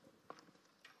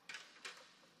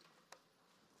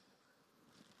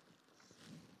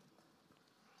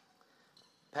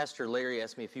Pastor Larry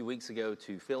asked me a few weeks ago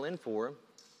to fill in for him,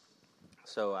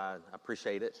 so I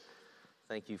appreciate it.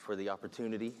 Thank you for the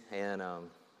opportunity. And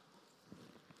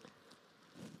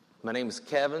my name is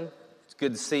Kevin. It's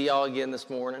good to see y'all again this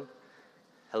morning.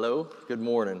 Hello, good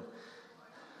morning.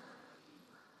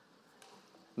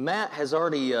 Matt has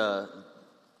already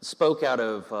spoke out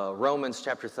of Romans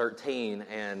chapter 13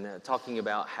 and talking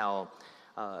about how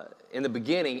in the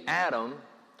beginning Adam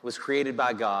was created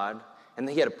by God, and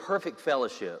he had a perfect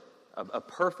fellowship, a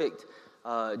perfect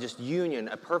just union,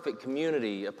 a perfect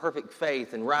community, a perfect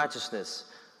faith and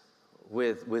righteousness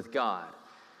with God.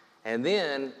 And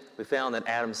then we found that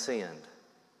Adam sinned.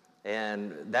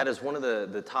 And that is one of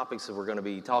the topics that we're going to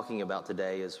be talking about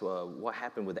today is what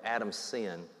happened with Adam's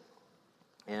sin.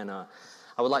 And I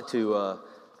would like to,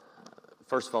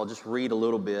 first of all, just read a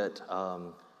little bit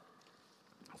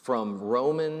from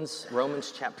Romans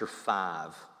chapter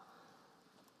 5.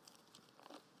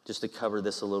 Just to cover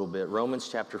this a little bit, Romans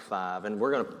chapter 5, and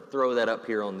we're going to throw that up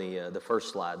here on the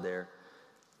first slide there.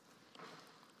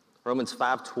 Romans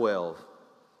 5:12.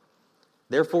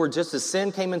 Therefore, just as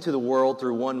sin came into the world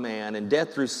through one man, and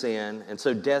death through sin, and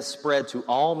so death spread to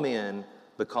all men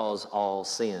because all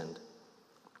sinned.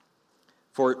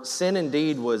 For sin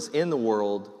indeed was in the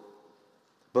world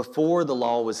before the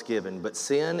law was given, but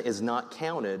sin is not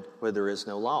counted where there is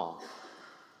no law.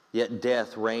 Yet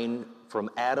death reigned from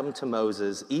Adam to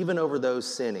Moses, even over those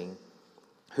sinning,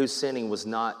 whose sinning was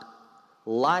not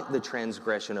like the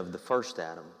transgression of the first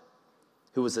Adam,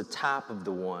 who was a type of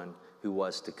the one who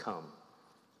was to come.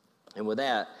 And with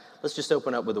that, let's just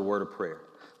open up with a word of prayer.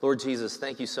 Lord Jesus,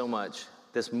 thank you so much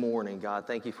this morning, God.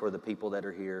 Thank you for the people that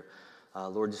are here.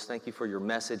 Lord, just thank you for your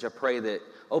message. I pray that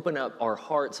open up our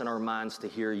hearts and our minds to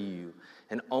hear you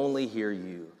and only hear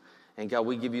you. And God,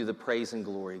 we give you the praise and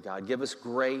glory, God. Give us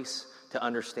grace to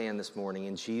understand this morning.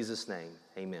 In Jesus' name,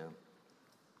 amen.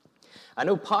 I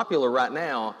know popular right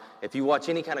now, if you watch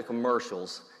any kind of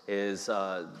commercials, is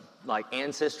like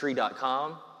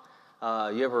Ancestry.com.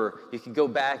 You can go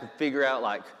back and figure out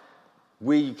like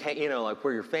where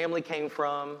your family came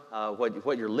from,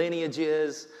 what your lineage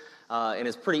is, and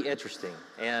it's pretty interesting.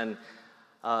 And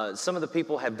some of the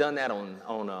people have done that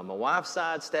on my wife's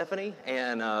side, Stephanie,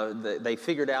 and they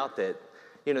figured out that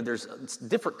there's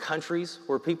different countries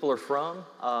where people are from,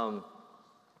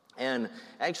 and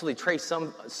actually trace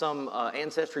some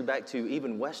ancestry back to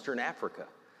even Western Africa.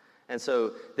 And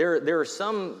so there are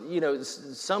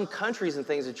some countries and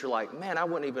things that you're like, man, I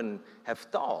wouldn't even have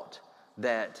thought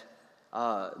that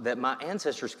my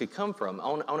ancestors could come from.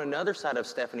 On another side of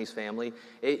Stephanie's family,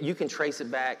 you can trace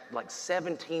it back like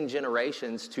 17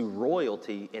 generations to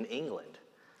royalty in England.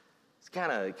 It's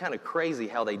kind of crazy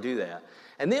how they do that.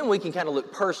 And then we can kind of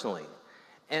look personally.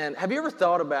 And have you ever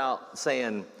thought about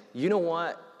saying, you know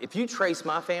what? If you trace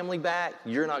my family back,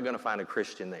 you're not going to find a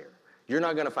Christian there. You're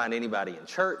not going to find anybody in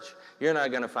church. You're not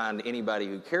going to find anybody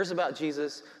who cares about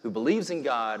Jesus, who believes in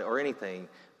God or anything.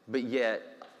 But yet,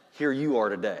 here you are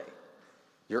today.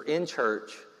 You're in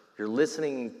church. You're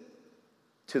listening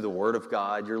to the Word of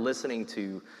God. You're listening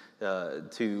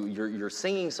you're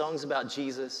singing songs about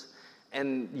Jesus.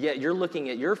 And yet you're looking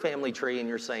at your family tree and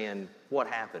you're saying, what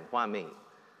happened? Why me?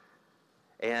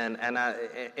 And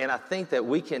I think that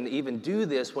we can even do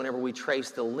this whenever we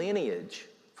trace the lineage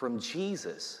from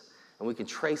Jesus. And we can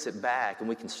trace it back and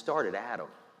we can start at Adam.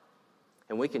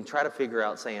 And we can try to figure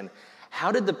out saying,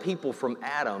 how did the people from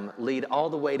Adam lead all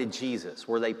the way to Jesus?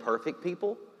 Were they perfect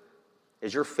people?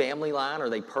 Is your family line, are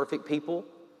they perfect people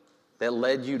that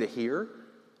led you to here?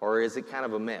 Or is it kind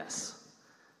of a mess?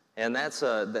 And that's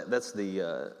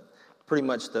the pretty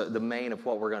much the main of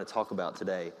what we're going to talk about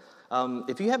today.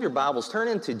 If you have your Bibles, turn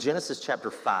into Genesis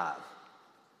chapter 5.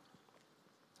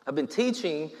 I've been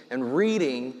teaching and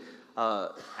reading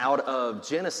out of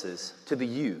Genesis to the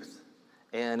youth.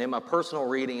 And in my personal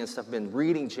reading and stuff, I've been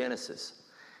reading Genesis.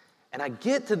 And I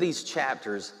get to these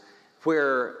chapters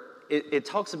where it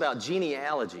talks about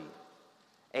genealogy.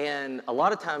 And a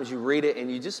lot of times you read it and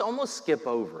you just almost skip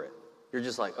over it. You're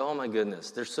just like, oh my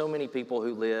goodness, there's so many people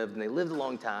who lived, and they lived a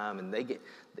long time, and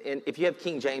if you have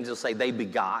King James, it'll say they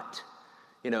begot.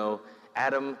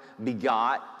 Adam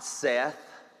begot Seth,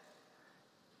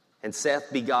 and Seth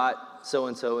begot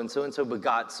so-and-so, and so-and-so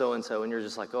begot so-and-so, and you're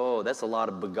just like, oh, that's a lot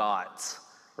of begots,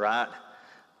 right?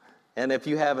 And if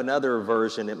you have another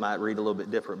version, it might read a little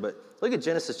bit different, but look at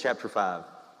Genesis chapter 5.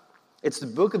 It's the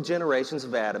book of generations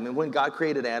of Adam, and when God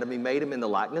created Adam, he made him in the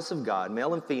likeness of God,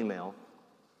 male and female.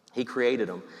 He created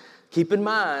them. Keep in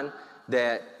mind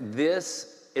that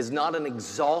this is not an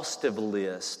exhaustive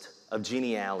list of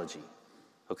genealogy.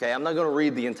 Okay, I'm not going to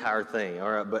read the entire thing,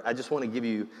 all right, but I just want to give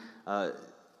you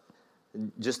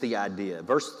just the idea.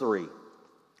 Verse 3,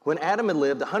 when Adam had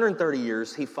lived 130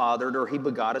 years, he fathered or he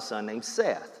begot a son named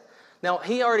Seth. Now,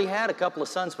 he already had a couple of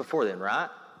sons before then, right?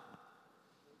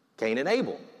 Cain and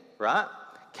Abel, right?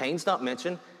 Cain's not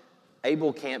mentioned.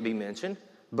 Abel can't be mentioned,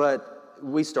 but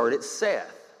we start at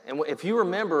Seth. And if you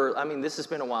remember, I mean, this has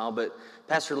been a while, but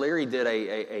Pastor Larry did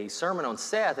a sermon on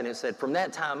Seth, and it said from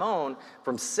that time on,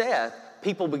 from Seth,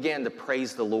 people began to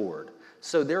praise the Lord.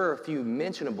 So there are a few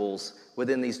mentionables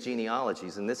within these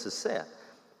genealogies, and this is Seth.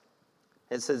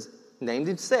 It says, named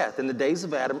him Seth. In the days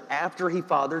of Adam, after he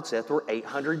fathered Seth, were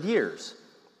 800 years.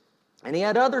 And he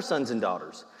had other sons and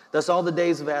daughters. Thus all the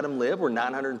days of Adam lived were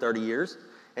 930 years,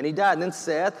 and he died. And then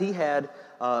Seth, he had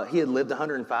lived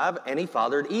 105, and he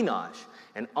fathered Enosh,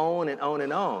 and on and on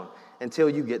and on, until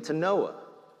you get to Noah.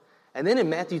 And then in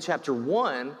Matthew chapter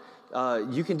 1,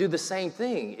 you can do the same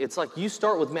thing. It's like you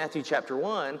start with Matthew chapter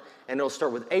 1, and it'll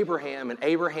start with Abraham, and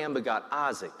Abraham begot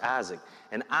Isaac,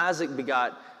 and Isaac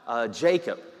begot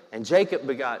Jacob, and Jacob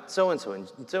begot so-and-so, and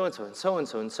so-and-so, and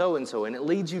so-and-so, and so-and-so, and it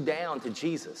leads you down to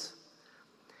Jesus.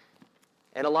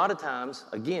 And a lot of times,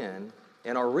 again,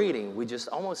 in our reading, we just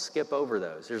almost skip over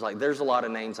those. There's a lot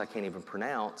of names I can't even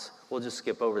pronounce. We'll just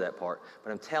skip over that part.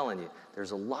 But I'm telling you,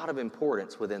 there's a lot of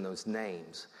importance within those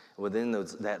names, within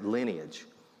that lineage.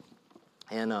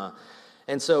 And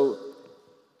so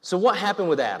what happened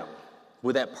with Adam?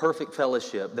 With that perfect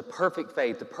fellowship, the perfect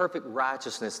faith, the perfect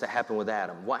righteousness that happened with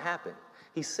Adam. What happened?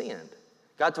 He sinned.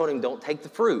 God told him, don't take the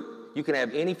fruit. You can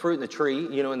have any fruit in the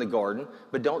tree, in the garden,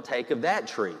 but don't take of that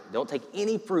tree. Don't take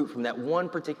any fruit from that one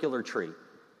particular tree.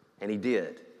 And he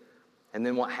did. And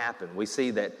then what happened? We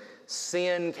see that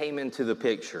sin came into the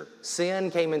picture. Sin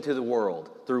came into the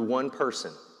world through one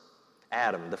person,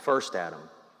 Adam, the first Adam.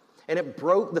 And it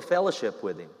broke the fellowship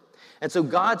with him. And so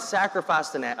God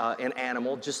sacrificed an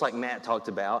animal, just like Matt talked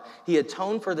about. He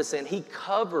atoned for the sin. He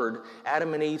covered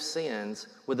Adam and Eve's sins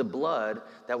with the blood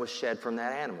that was shed from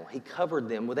that animal. He covered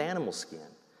them with animal skin.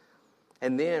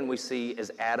 And then we see as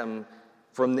Adam,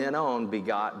 from then on,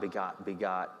 begot,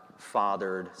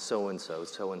 fathered so-and-so,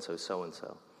 so-and-so,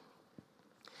 so-and-so.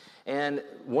 And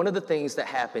one of the things that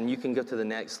happened, you can go to the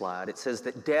next slide, it says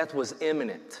that death was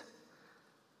imminent.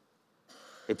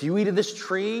 If you eat of this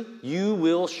tree, you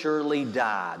will surely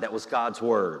die. That was God's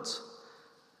words.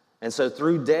 And so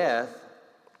through death,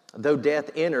 though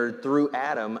death entered through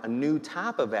Adam, a new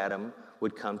type of Adam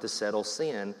would come to settle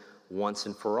sin once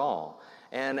and for all.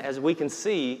 And as we can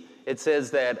see, it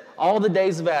says that all the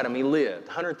days of Adam, he lived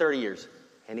 130 years,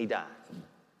 and he died.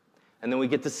 And then we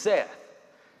get to Seth.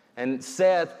 And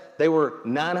Seth, they were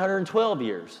 912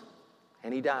 years,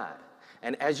 and he died.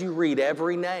 And as you read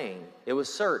every name, it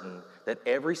was certain that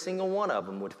every single one of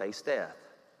them would face death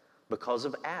because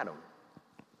of Adam.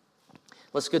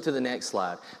 Let's go to the next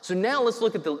slide. So now let's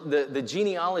look at the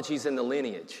genealogies and the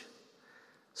lineage.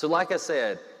 So like I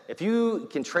said, if you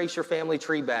can trace your family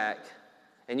tree back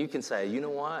and you can say, you know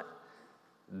what?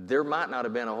 There might not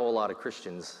have been a whole lot of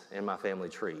Christians in my family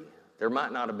tree. There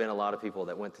might not have been a lot of people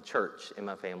that went to church in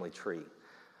my family tree.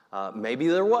 Maybe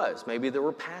there was. Maybe there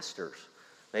were pastors.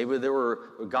 Maybe there were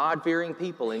God-fearing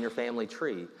people in your family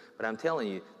tree. But I'm telling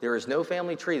you, there is no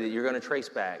family tree that you're going to trace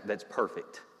back that's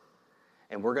perfect.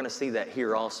 And we're going to see that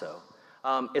here also.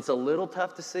 It's a little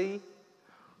tough to see,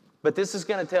 but this is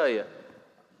going to tell you,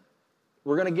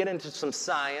 we're going to get into some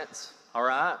science, all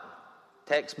right?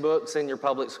 Textbooks in your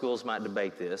public schools might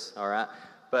debate this, all right?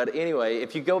 But anyway,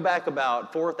 if you go back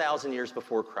about 4,000 years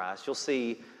before Christ, you'll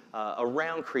see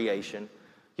around creation,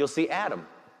 you'll see Adam.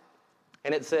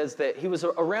 And it says that he was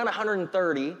around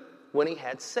 130 when he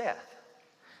had Seth.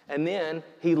 And then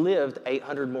he lived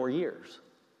 800 more years.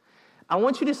 I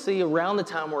want you to see around the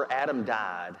time where Adam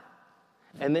died,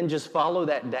 and then just follow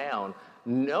that down,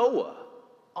 Noah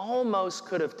almost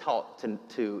could have talked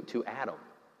to Adam.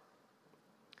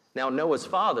 Now, Noah's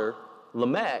father,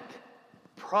 Lamech,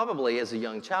 probably as a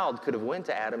young child could have went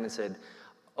to Adam and said,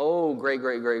 oh,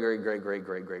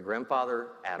 great-grandfather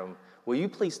Adam, will you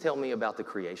please tell me about the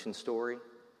creation story?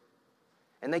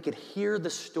 And they could hear the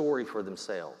story for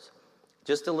themselves.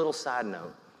 Just a little side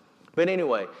note. But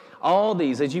anyway, all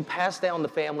these, as you pass down the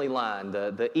family line,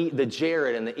 the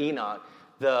Jared and the Enoch,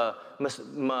 the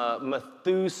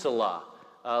Methuselah,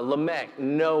 Lamech,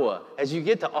 Noah, as you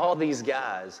get to all these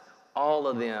guys, all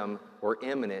of them were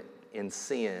imminent in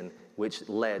sin, which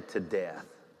led to death.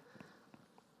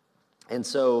 And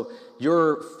so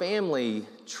your family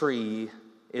tree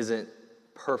isn't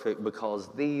perfect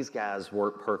because these guys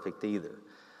weren't perfect either.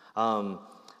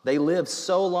 They lived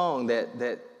so long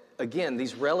that again,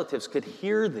 these relatives could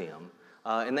hear them,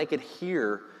 and they could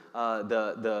hear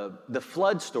the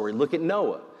flood story. Look at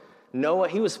Noah. Noah,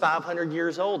 he was 500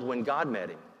 years old when God met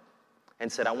him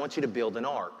and said, I want you to build an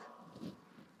ark.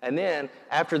 And then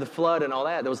after the flood and all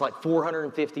that, there was like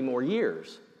 450 more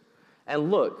years.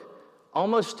 And look,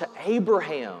 almost to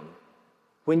Abraham,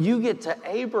 when you get to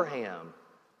Abraham,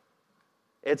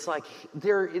 it's like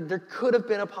there could have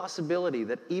been a possibility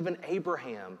that even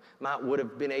Abraham would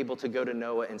have been able to go to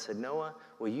Noah and said, Noah,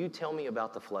 will you tell me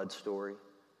about the flood story?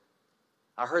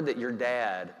 I heard that your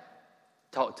dad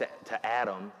talked to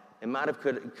Adam and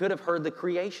could have heard the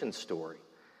creation story.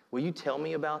 Will you tell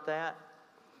me about that?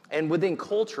 And within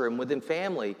culture and within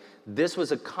family, this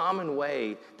was a common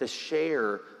way to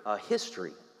share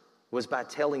history, was by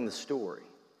telling the story.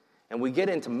 And we get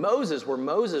into Moses, where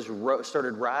Moses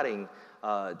started writing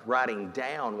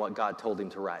down what God told him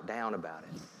to write down about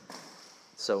it.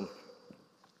 So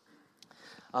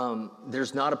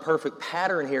there's not a perfect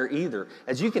pattern here either.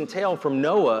 As you can tell from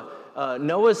Noah,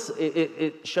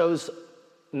 it shows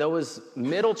Noah's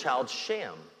middle child,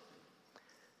 Shem.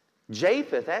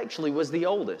 Japheth actually was the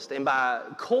oldest, and by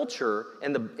culture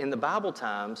in the Bible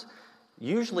times,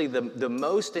 usually the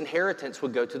most inheritance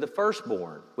would go to the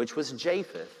firstborn, which was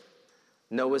Japheth,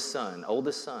 Noah's son,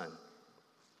 oldest son.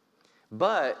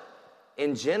 But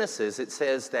in Genesis, it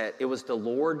says that it was the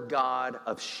Lord God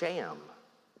of Shem.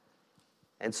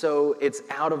 And so it's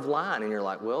out of line, and you're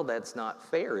like, well, that's not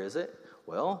fair, is it?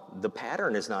 Well, the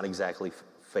pattern is not exactly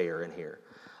fair in here.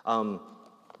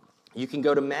 You can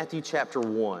go to Matthew chapter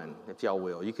 1, if y'all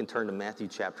will. You can turn to Matthew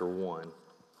chapter 1.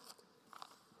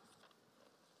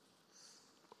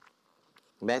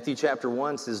 Matthew chapter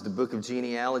 1 says, the book of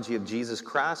genealogy of Jesus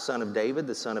Christ, son of David,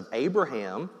 the son of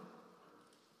Abraham.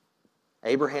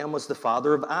 Abraham was the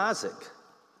father of Isaac.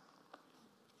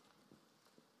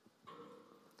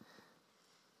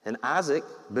 And Isaac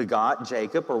begot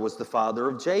Jacob, or was the father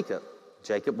of Jacob.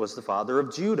 Jacob was the father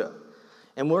of Judah.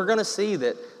 And we're going to see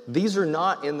that these are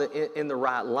not in the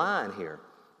right line here.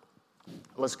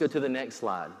 Let's go to the next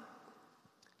slide.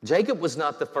 Jacob was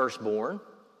not the firstborn,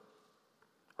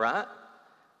 right?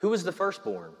 Who was the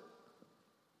firstborn?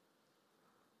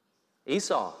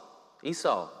 Esau.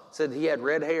 Esau said he had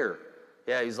red hair.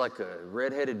 Yeah, he's like a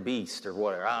red-headed beast or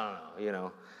whatever. I don't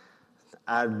know,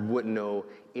 I wouldn't know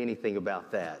anything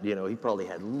about that. He probably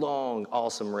had long,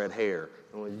 awesome red hair.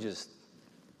 And we just...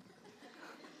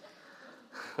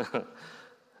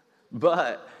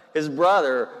 But his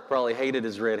brother probably hated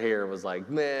his red hair and was like,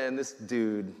 man, this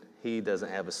dude, he doesn't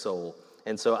have a soul.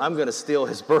 And so I'm going to steal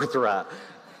his birthright.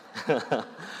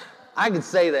 I can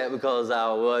say that because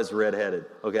I was redheaded,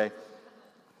 okay?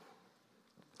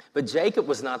 But Jacob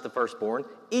was not the firstborn.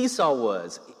 Esau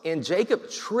was. And Jacob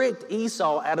tricked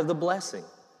Esau out of the blessing.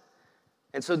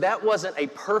 And so that wasn't a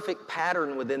perfect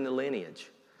pattern within the lineage.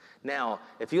 Now,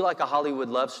 if you like a Hollywood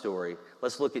love story,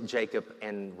 let's look at Jacob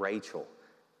and Rachel.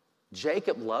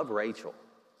 Jacob loved Rachel.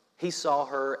 He saw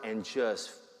her and just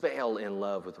fell in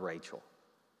love with Rachel.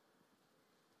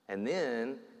 And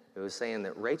then it was saying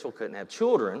that Rachel couldn't have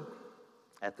children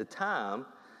at the time.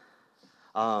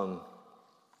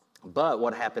 But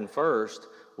what happened first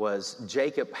was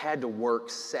Jacob had to work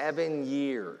 7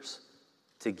 years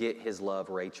to get his love,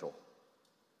 Rachel.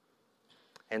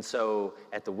 And so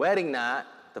at the wedding night,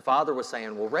 the father was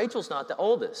saying, well, Rachel's not the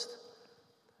oldest.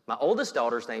 My oldest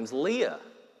daughter's name's Leah.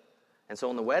 And so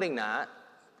on the wedding night,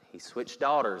 he switched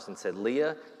daughters and said,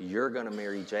 Leah, you're going to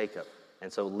marry Jacob.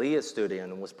 And so Leah stood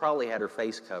in and probably had her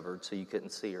face covered so you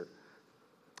couldn't see her.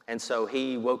 And so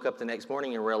he woke up the next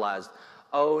morning and realized,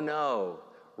 oh no,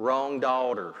 wrong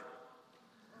daughter.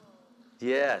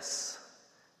 Yes,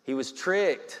 he was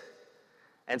tricked.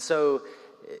 And so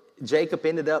Jacob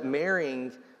ended up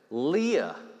marrying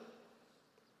Leah.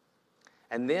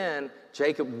 And then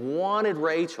Jacob wanted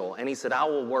Rachel, and he said, I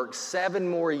will work 7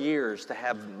 more years to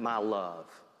have my love.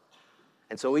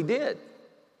 And so he did.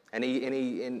 And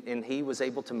he was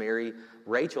able to marry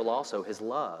Rachel also, his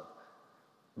love.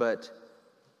 But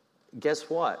guess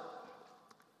what?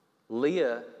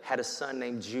 Leah had a son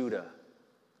named Judah.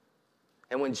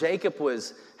 And when Jacob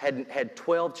had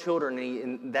 12 children,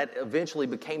 and that eventually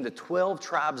became the 12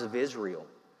 tribes of Israel,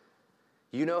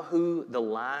 you know who the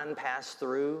line passed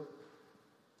through?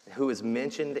 Who is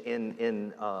mentioned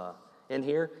in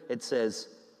here? It says,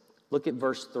 look at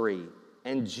verse 3.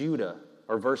 And Judah,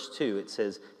 or verse 2, it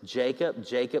says, Jacob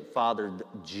fathered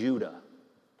Judah.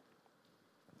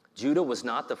 Judah was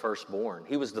not the firstborn.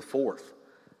 He was the fourth.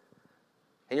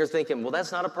 And you're thinking, well,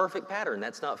 that's not a perfect pattern.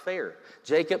 That's not fair.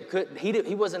 Jacob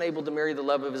he wasn't able to marry the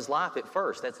love of his life at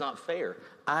first. That's not fair.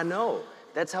 I know.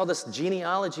 That's how this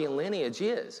genealogy and lineage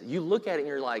is. You look at it and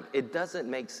you're like, it doesn't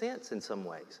make sense in some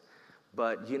ways.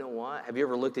 But you know what? Have you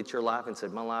ever looked at your life and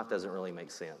said, my life doesn't really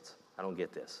make sense? I don't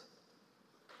get this.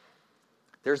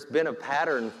 There's been a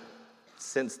pattern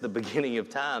since the beginning of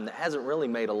time that hasn't really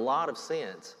made a lot of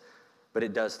sense, but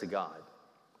it does to God.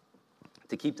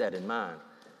 To keep that in mind.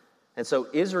 And so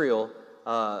Israel,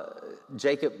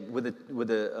 Jacob with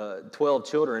the 12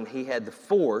 children, he had the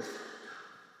fourth.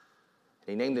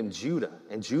 He named him Judah,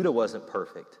 and Judah wasn't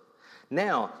perfect.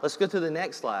 Now, let's go to the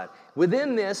next slide.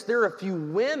 Within this, there are a few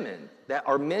women that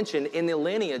are mentioned in the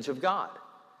lineage of God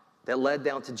that led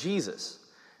down to Jesus.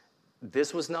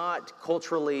 This was not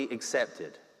culturally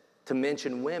accepted to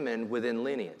mention women within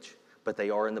lineage, but they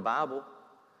are in the Bible.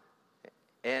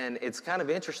 And it's kind of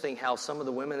interesting how some of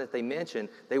the women that they mention,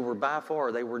 they were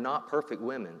not perfect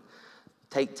women.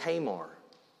 Take Tamar.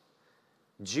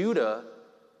 Judah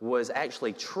was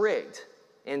actually tricked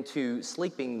into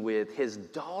sleeping with his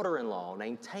daughter-in-law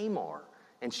named Tamar.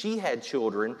 And she had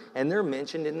children, and they're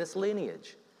mentioned in this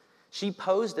lineage. She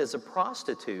posed as a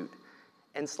prostitute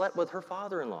and slept with her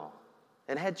father-in-law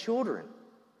and had children.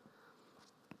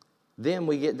 Then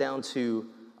we get down to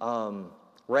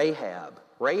Rahab.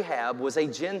 Rahab was a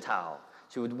Gentile.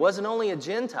 She wasn't only a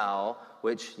Gentile,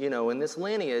 which, in this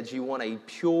lineage, you want a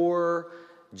pure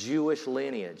Jewish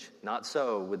lineage. Not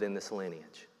so within this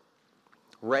lineage.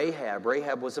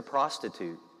 Rahab was a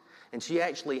prostitute. And she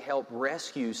actually helped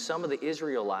rescue some of the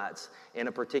Israelites in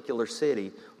a particular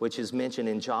city, which is mentioned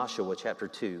in Joshua chapter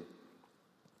 2.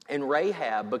 And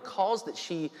Rahab, because that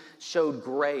she showed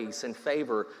grace and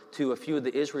favor to a few of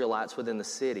the Israelites within the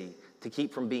city to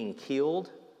keep from being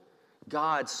killed,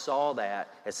 God saw that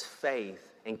as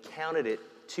faith and counted it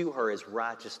to her as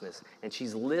righteousness. And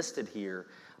she's listed here.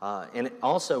 And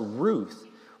also Ruth.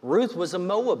 Ruth was a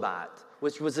Moabite,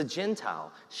 which was a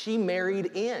Gentile. She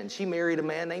married a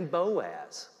man named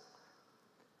Boaz.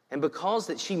 And because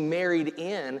that she married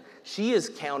in, she is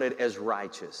counted as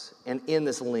righteous and in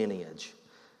this lineage.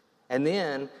 And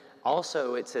then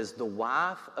also it says the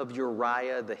wife of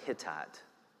Uriah the Hittite.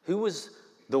 Who was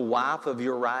the wife of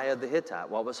Uriah the Hittite?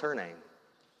 What was her name?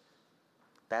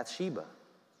 Bathsheba,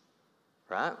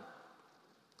 right?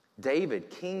 David,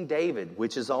 King David,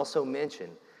 which is also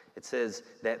mentioned. It says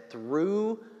that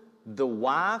through the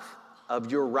wife of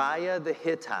Uriah the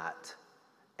Hittite,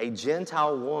 a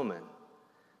Gentile woman,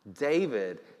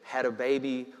 David had a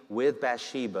baby with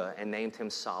Bathsheba and named him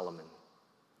Solomon.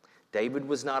 David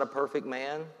was not a perfect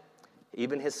man.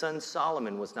 Even his son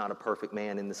Solomon was not a perfect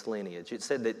man in this lineage. It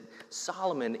said that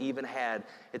Solomon even had,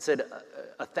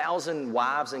 1,000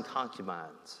 wives and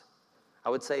concubines. I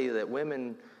would say that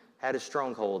women had a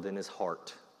stronghold in his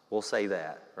heart. We'll say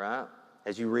that, right?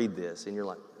 As you read this, and you're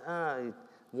like,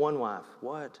 one wife,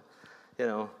 what?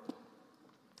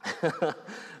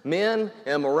 Men,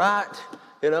 am I right?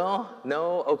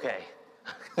 No, okay.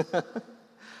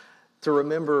 To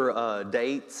remember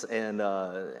dates and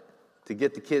to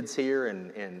get the kids here,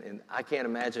 and I can't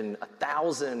imagine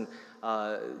 1,000,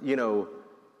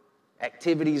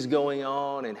 activities going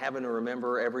on and having to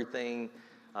remember everything.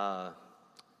 I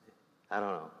don't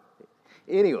know.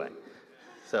 Anyway,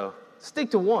 so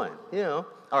stick to one, All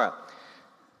right.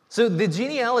 So the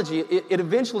genealogy, it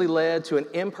eventually led to an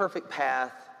imperfect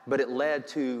path, but it led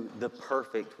to the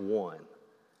perfect one.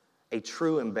 A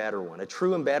true and better one, a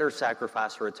true and better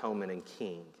sacrifice for atonement and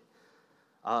king.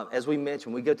 As we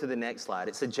mentioned, we go to the next slide.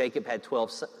 It said Jacob had 12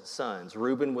 sons.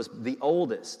 Reuben was the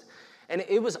oldest. And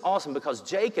it was awesome because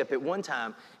Jacob, at one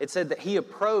time, it said that he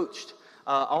approached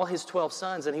all his 12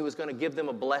 sons and he was going to give them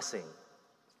a blessing.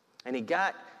 And he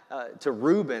got to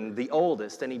Reuben, the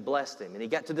oldest, and he blessed him. And he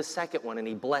got to the second one and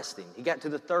he blessed him. He got to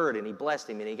the third and he blessed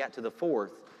him. And he got to the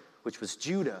fourth, which was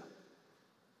Judah.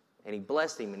 And he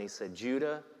blessed him and he said,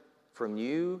 Judah, from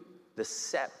you, the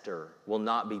scepter will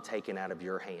not be taken out of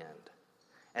your hand.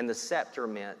 And the scepter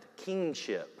meant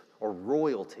kingship or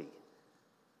royalty.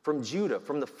 From Judah,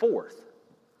 from the fourth.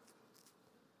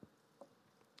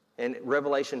 In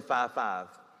Revelation 5:5.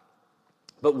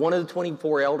 But one of the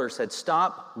 24 elders said,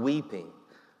 stop weeping.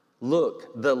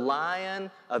 Look, the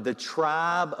Lion of the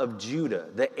tribe of Judah,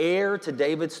 the heir to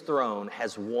David's throne,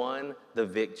 has won the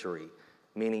victory,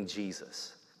 meaning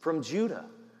Jesus. From Judah.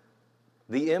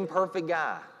 The imperfect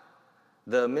guy,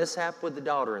 the mishap with the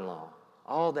daughter-in-law,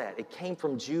 all that. It came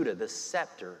from Judah, the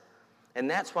scepter. And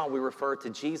that's why we refer to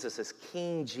Jesus as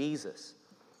King Jesus.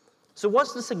 So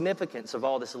what's the significance of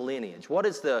all this lineage?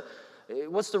 What's the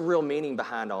real meaning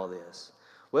behind all this?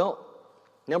 Well,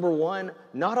 number one,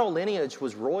 not all lineage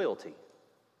was royalty.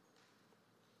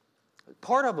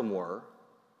 Part of them were,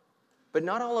 but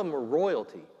not all of them were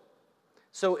royalty.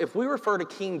 So if we refer to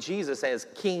King Jesus as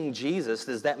King Jesus,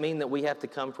 does that mean that we have to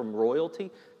come from royalty?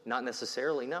 Not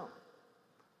necessarily, no.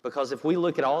 Because if we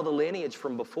look at all the lineage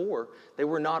from before, they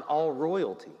were not all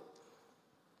royalty.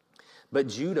 But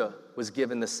Judah was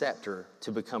given the scepter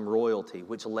to become royalty,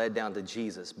 which led down to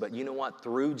Jesus. But you know what?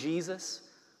 Through Jesus,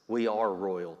 we are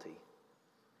royalty.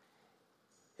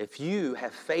 If you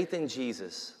have faith in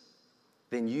Jesus,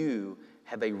 then you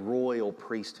have a royal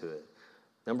priesthood.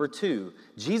 Number 2,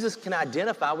 Jesus can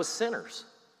identify with sinners.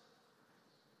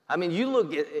 I mean, you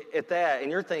look at that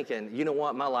and you're thinking, you know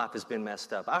what, my life has been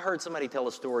messed up. I heard somebody tell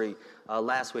a story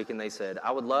last week and they said,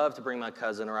 I would love to bring my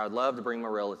cousin or I would love to bring my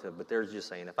relative, but they're just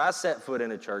saying, if I set foot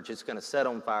in a church, it's going to set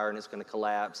on fire and it's going to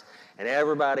collapse and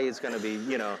everybody is going to be,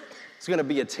 it's going to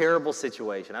be a terrible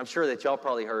situation. I'm sure that y'all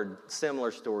probably heard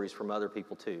similar stories from other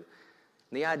people too.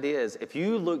 And the idea is, if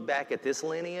you look back at this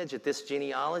lineage, at this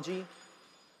genealogy,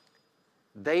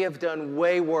 they have done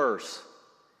way worse.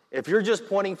 If you're just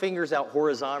pointing fingers out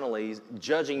horizontally,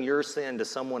 judging your sin to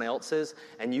someone else's,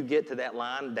 and you get to that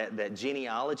line, that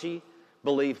genealogy,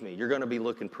 believe me, you're going to be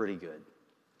looking pretty good.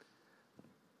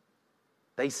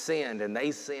 They sinned, and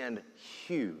they sinned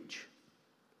huge.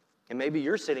 And maybe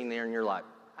you're sitting there and you're like,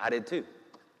 I did too.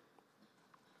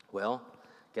 Well,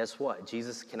 guess what?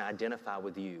 Jesus can identify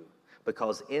with you.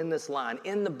 Because in this line,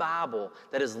 in the Bible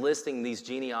that is listing these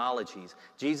genealogies,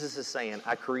 Jesus is saying,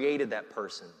 I created that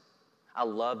person. I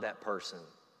love that person.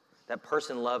 That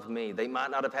person loved me. They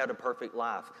might not have had a perfect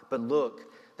life, but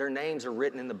look, their names are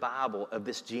written in the Bible of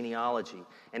this genealogy,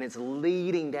 and it's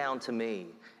leading down to me.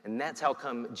 And that's how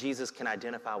come Jesus can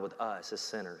identify with us as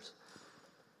sinners.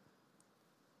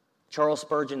 Charles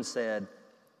Spurgeon said,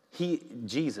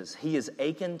 Jesus is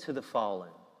akin to the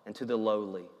fallen and to the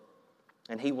lowly,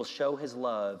 and he will show his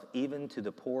love even to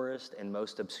the poorest and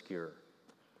most obscure.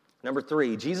 Number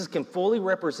 3, Jesus can fully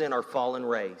represent our fallen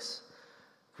race.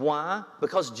 Why?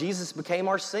 Because Jesus became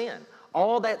our sin.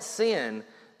 All that sin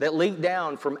that leaked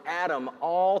down from Adam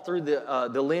all through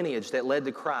the lineage that led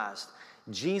to Christ,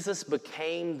 Jesus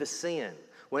became the sin.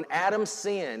 When Adam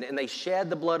sinned and they shed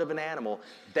the blood of an animal,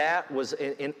 that was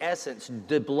in essence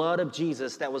the blood of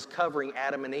Jesus that was covering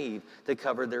Adam and Eve to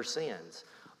cover their sins.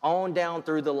 On down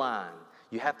through the line,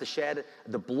 you have to shed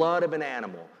the blood of an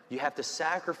animal. You have to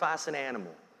sacrifice an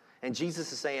animal. And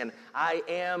Jesus is saying, I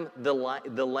am the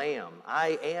lamb.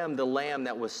 I am the lamb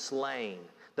that was slain.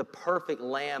 The perfect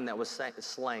lamb that was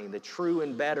slain. The true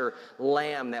and better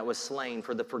lamb that was slain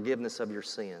for the forgiveness of your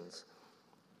sins.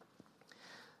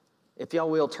 If y'all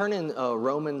will, turn in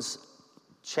Romans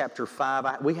chapter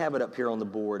 5. We have it up here on the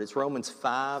board. It's Romans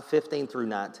 5, 15 through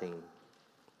 19.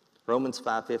 Romans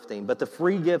 5:15. But the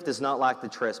free gift is not like the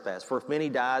trespass. For if many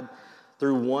died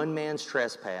through one man's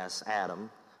trespass, Adam,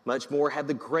 much more have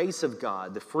the grace of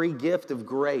God, the free gift of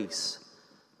grace.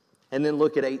 And then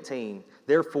look at 18.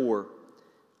 Therefore,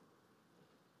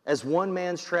 as one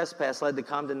man's trespass led to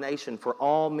condemnation for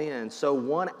all men, so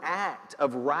one act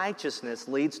of righteousness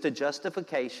leads to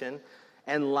justification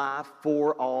and life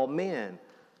for all men.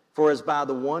 For as by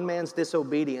the one man's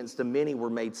disobedience the many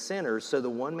were made sinners, so the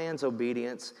one man's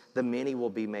obedience the many will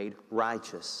be made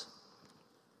righteous.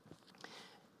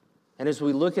 And as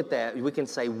we look at that, we can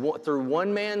say through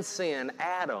one man's sin,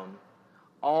 Adam,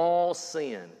 all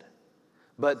sinned.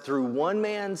 But through one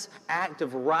man's act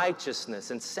of righteousness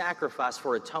and sacrifice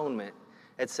for atonement,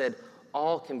 it said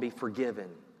all can be forgiven.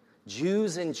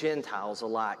 Jews and Gentiles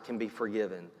alike can be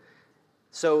forgiven.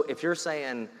 So if you're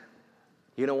saying,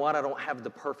 you know what, I don't have the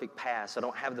perfect past, I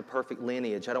don't have the perfect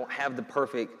lineage, I don't have the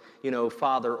perfect,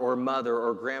 father or mother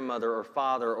or grandmother or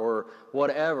father or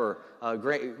whatever,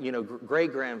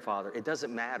 great-grandfather, it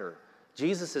doesn't matter.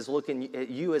 Jesus is looking at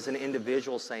you as an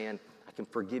individual saying, I can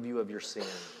forgive you of your sin.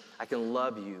 I can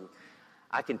love you.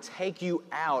 I can take you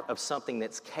out of something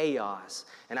that's chaos,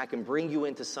 and I can bring you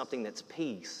into something that's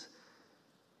peace.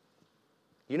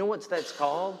 You know what that's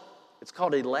called? It's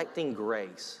called electing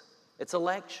grace. It's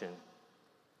election.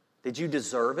 Did you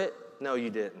deserve it? No,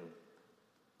 you didn't.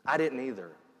 I didn't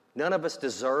either. None of us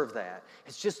deserve that.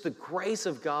 It's just the grace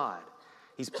of God.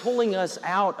 He's pulling us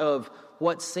out of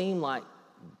what seemed like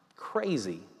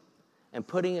crazy and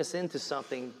putting us into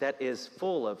something that is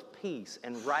full of peace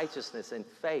and righteousness and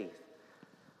faith.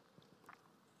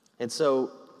 And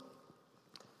so,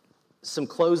 some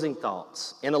closing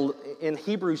thoughts. In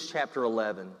Hebrews chapter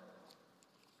 11,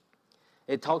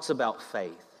 it talks about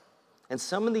faith. And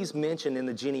some of these mentioned in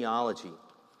the genealogy,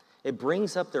 it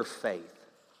brings up their faith.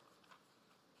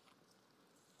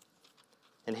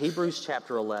 In Hebrews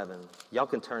chapter 11, y'all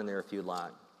can turn there if you'd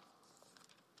like.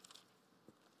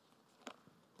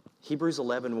 Hebrews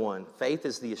 11:1, faith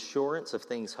is the assurance of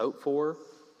things hoped for,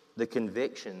 the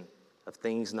conviction of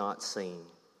things not seen.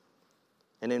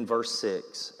 And in verse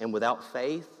 6, and without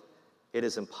faith, it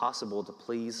is impossible to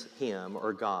please him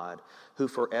or God, who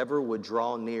forever would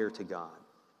draw near to God.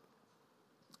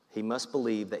 He must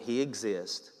believe that he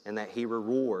exists and that he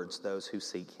rewards those who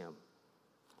seek him.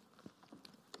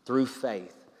 Through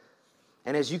faith.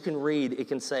 And as you can read, it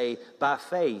can say, by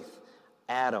faith,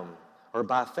 Adam, or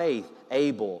by faith,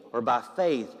 Abel, or by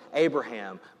faith,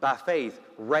 Abraham, by faith,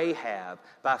 Rahab,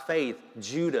 by faith,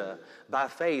 Judah, by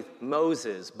faith,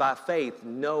 Moses, by faith,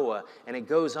 Noah, and it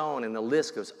goes on, and the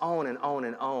list goes on and on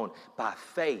and on. By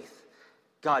faith,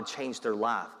 God changed their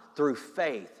life. Through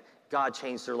faith, God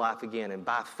changed their life again. And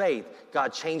by faith,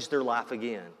 God changed their life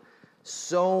again.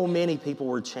 So many people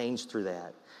were changed through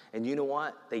that. And you know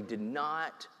what? They did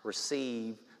not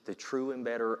receive the true and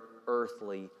better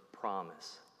earthly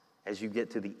promise as you get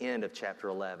to the end of chapter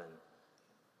 11.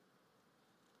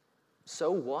 So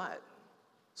what?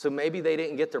 So maybe they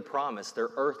didn't get their promise, their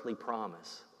earthly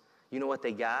promise. You know what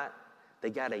they got? They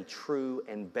got a true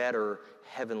and better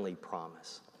heavenly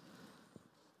promise.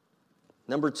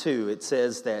 Number 2, it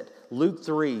says that Luke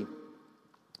 3,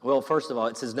 well, first of all,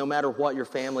 it says no matter what your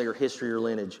family or history or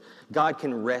lineage, God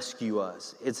can rescue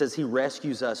us. It says he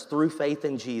rescues us through faith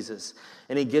in Jesus,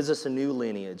 and he gives us a new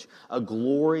lineage, a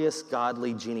glorious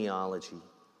godly genealogy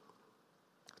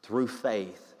through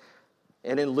faith.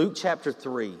 And in Luke chapter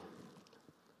 3,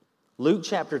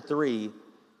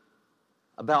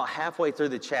 about halfway through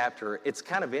the chapter, it's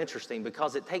kind of interesting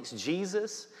because it takes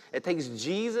Jesus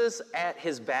at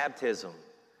his baptism.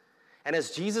 And as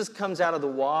Jesus comes out of the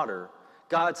water,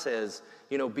 God says,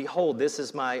 behold, this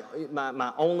is my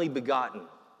only begotten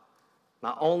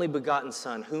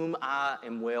son, whom I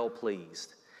am well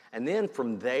pleased. And then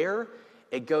from there,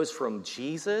 it goes from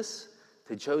Jesus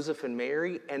to Joseph and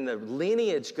Mary, and the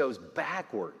lineage goes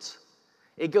backwards.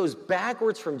 It goes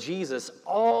backwards from Jesus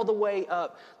all the way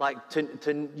up, like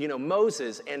to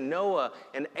Moses and Noah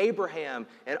and Abraham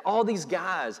and all these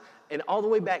guys, and all the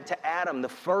way back to Adam, the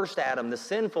first Adam, the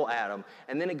sinful Adam,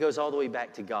 and then it goes all the way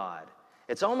back to God.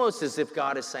 It's almost as if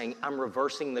God is saying, I'm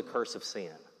reversing the curse of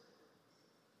sin.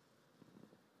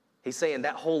 He's saying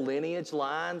that whole lineage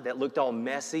line that looked all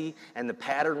messy and the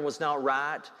pattern was not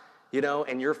right,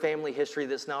 and your family history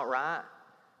that's not right,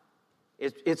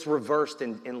 it's reversed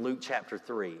in Luke chapter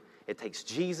 3. It takes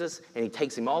Jesus and he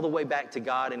takes him all the way back to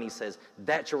God and he says,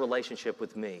 that's your relationship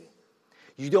with me.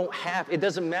 It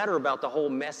doesn't matter about the whole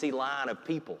messy line of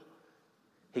people.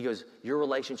 He goes, your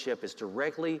relationship is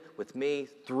directly with me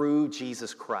through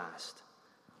Jesus Christ.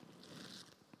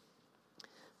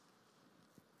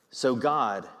 So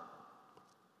God,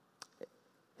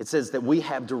 it says that we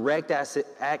have direct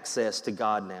access to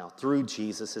God now through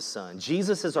Jesus, his son.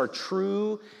 Jesus is our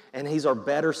true and he's our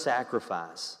better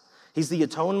sacrifice. He's the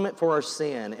atonement for our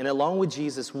sin. And along with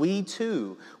Jesus, we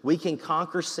can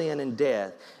conquer sin and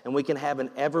death, and we can have an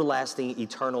everlasting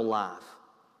eternal life.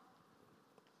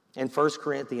 In 1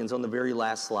 Corinthians, on the very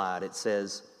last slide, it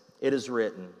says, it is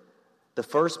written, the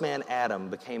first man, Adam,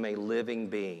 became a living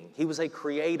being. He was a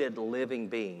created living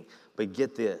being. But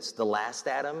get this, the last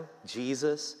Adam,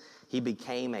 Jesus, he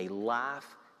became a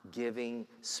life-giving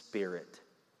spirit.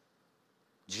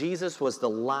 Jesus was the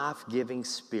life-giving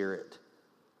spirit.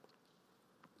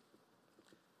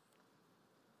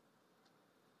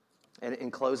 And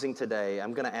in closing today,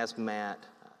 I'm going to ask Matt.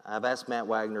 I've asked Matt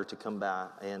Wagner to come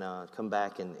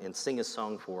back and sing a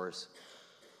song for us.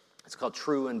 It's called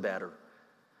True and Better.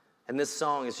 And this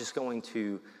song is just going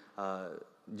to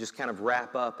just kind of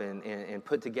wrap up and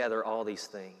put together all these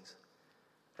things.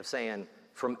 Of saying,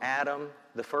 from Adam,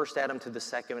 the first Adam, to the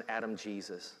second Adam,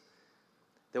 Jesus,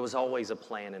 there was always a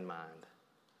plan in mind.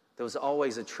 There was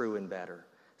always a true and better.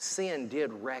 Sin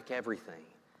did wreck everything.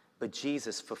 But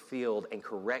Jesus fulfilled and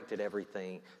corrected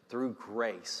everything through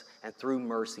grace and through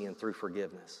mercy and through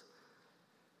forgiveness.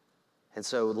 And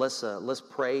so let's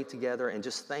pray together and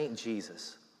just thank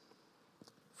Jesus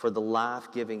for the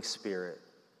life-giving Spirit.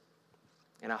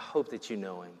 And I hope that you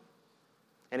know him.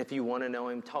 And if you want to know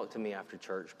him, talk to me after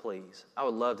church, please. I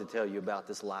would love to tell you about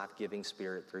this life-giving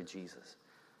Spirit through Jesus.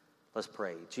 Let's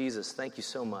pray. Jesus, thank you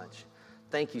so much.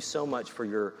 Thank you so much for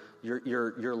your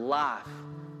life.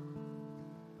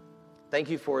 Thank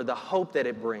you for the hope that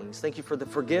it brings. Thank you for the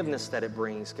forgiveness that it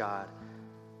brings, God.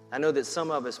 I know that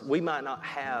some of us, we might not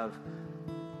have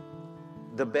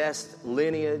the best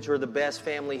lineage or the best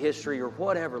family history or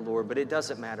whatever, Lord, but it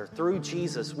doesn't matter. Through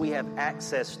Jesus, we have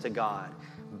access to God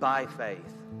by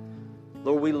faith.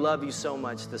 Lord, we love you so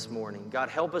much this morning. God,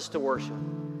 help us to worship.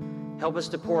 Help us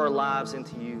to pour our lives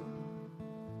into you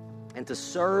and to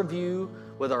serve you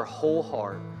with our whole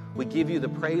heart. We give you the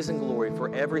praise and glory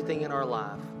for everything in our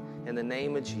life. In the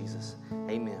name of Jesus,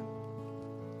 amen.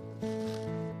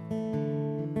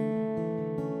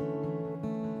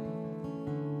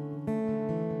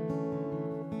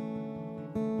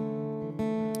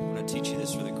 I'm going going to teach you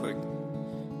this really quick.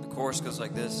 The chorus goes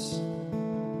like this.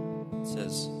 It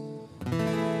says,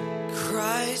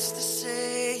 Christ the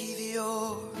Savior,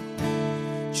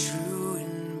 true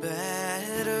and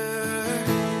better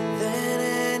than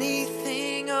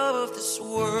anything of this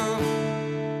world.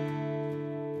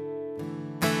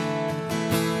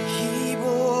 He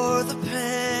bore the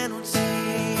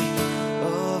penalty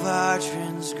of our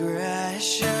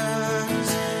transgressions.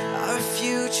 Our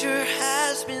future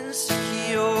has been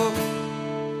secure.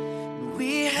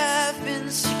 We have been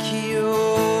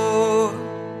secure.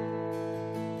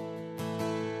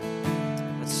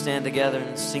 Let's stand together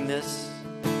and sing this.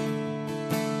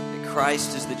 That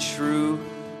Christ is the true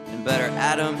and better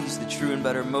Adam. He's the true and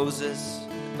better Moses.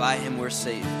 And by him we're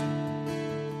saved.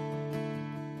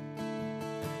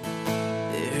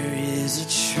 There is a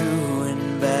true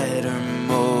and better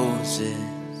Moses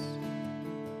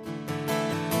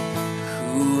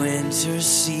who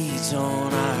intercedes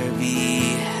on our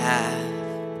behalf.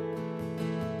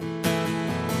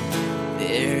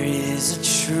 There is a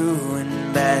true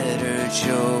and better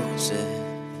Joseph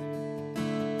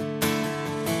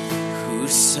who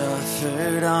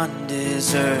suffered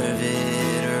undeserved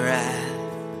wrath.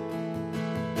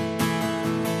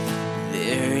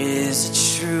 There is a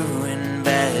true and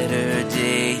better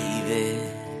David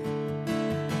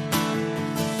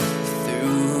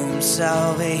through whom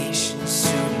salvation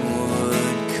soon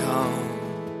would come.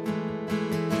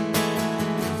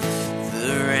 The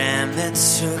ram that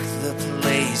took the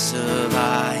place of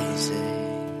Isaac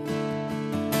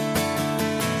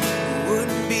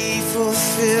would be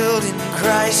fulfilled in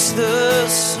Christ the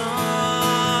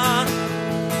Son.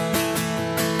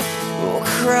 Oh,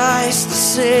 Christ the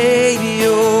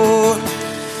Savior,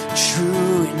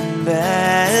 true and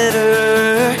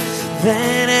better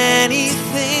than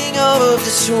anything of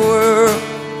this world.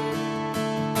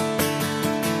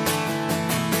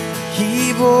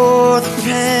 He bore the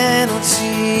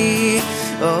penalty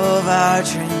of our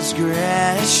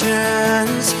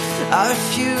transgressions. Our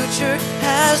future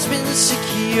has been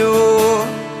secure,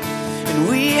 and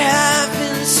we have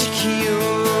been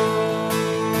secure.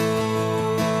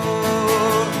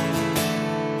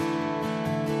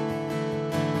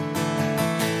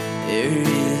 There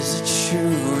is a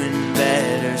true and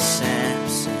better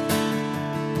Samson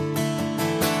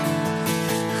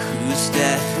whose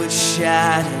death would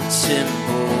shatter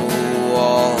temple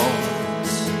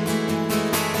walls.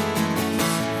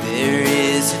 There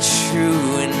is a true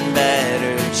and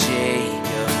better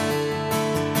Jacob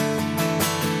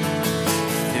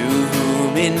through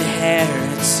whom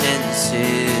inheritance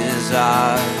is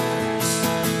ours.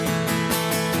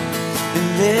 And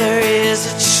there is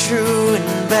a true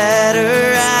and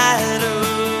better Adam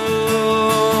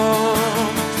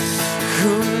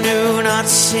who knew not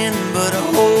sin but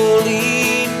holiness.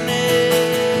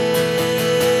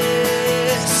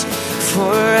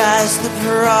 For as the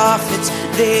prophets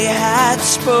they had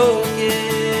spoken,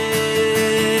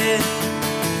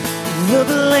 the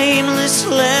blameless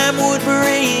Lamb would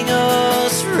bring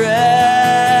us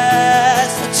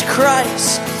rest. That's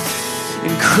Christ,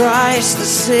 and Christ the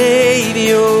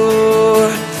Savior,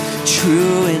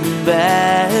 true and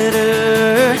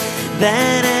better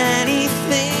than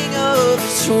anything of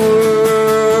this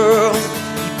world.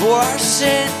 He bore our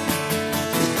sin,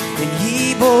 and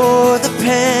He bore the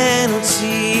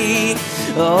penalty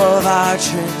of our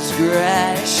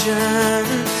transgression.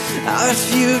 Our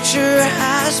future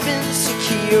has been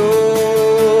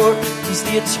secure. He's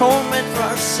the atonement for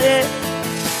our sin.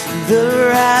 The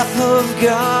wrath of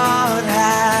God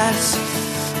has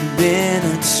been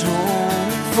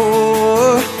atoned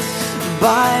for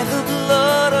by the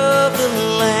blood of the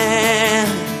Lamb.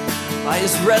 By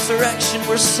His resurrection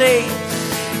we're saved,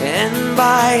 and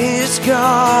by His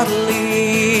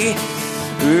godly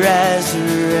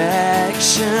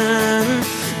resurrection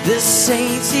the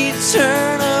saints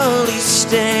eternally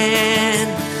stand,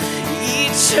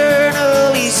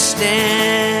 eternally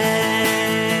stand.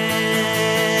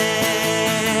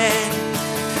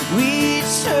 We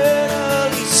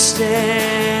eternally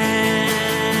stand.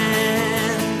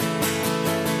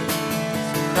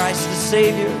 Christ the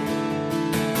Savior,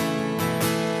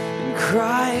 and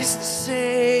Christ the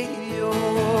Savior,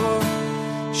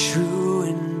 true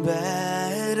and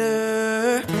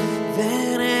better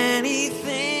than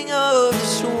anything of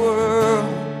this world.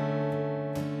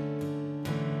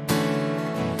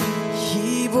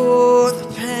 He bore the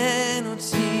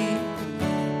penalty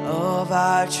of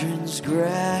our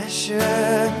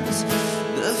transgressions.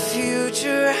 The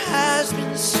future has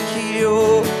been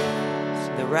secure.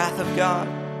 The wrath of God,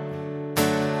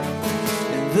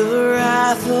 and the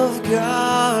wrath of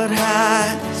God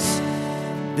has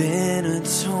been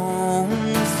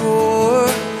atoned for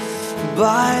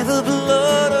by the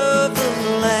blood of the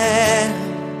Lamb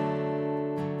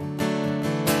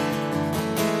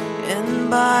and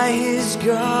by his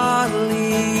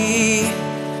godly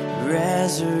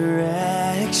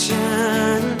resurrection.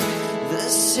 The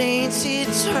saints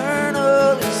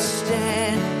eternally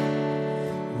stand.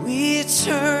 We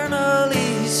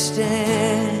eternally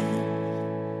stand.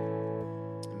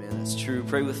 Amen. That's true.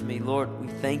 Pray with me. Lord, we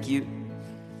thank you.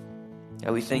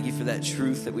 God, we thank you for that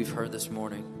truth that we've heard this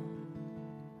morning.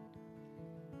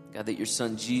 God, that your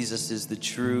son Jesus is the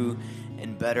true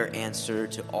and better answer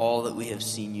to all that we have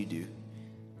seen you do.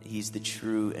 He's the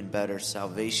true and better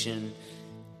salvation.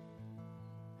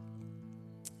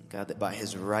 God, that by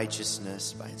his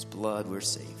righteousness, by his blood, we're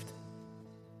saved.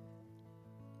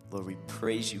 Lord, we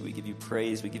praise you. We give you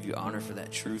praise. We give you honor for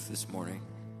that truth this morning.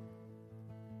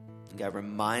 And God,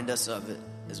 remind us of it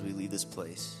as we leave this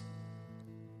place.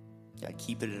 God,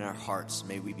 keep it in our hearts.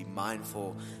 May we be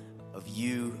mindful of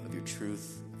you, of your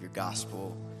truth, of your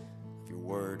gospel, of your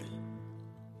word.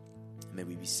 And may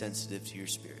we be sensitive to your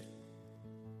spirit.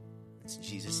 It's in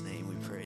Jesus' name we pray.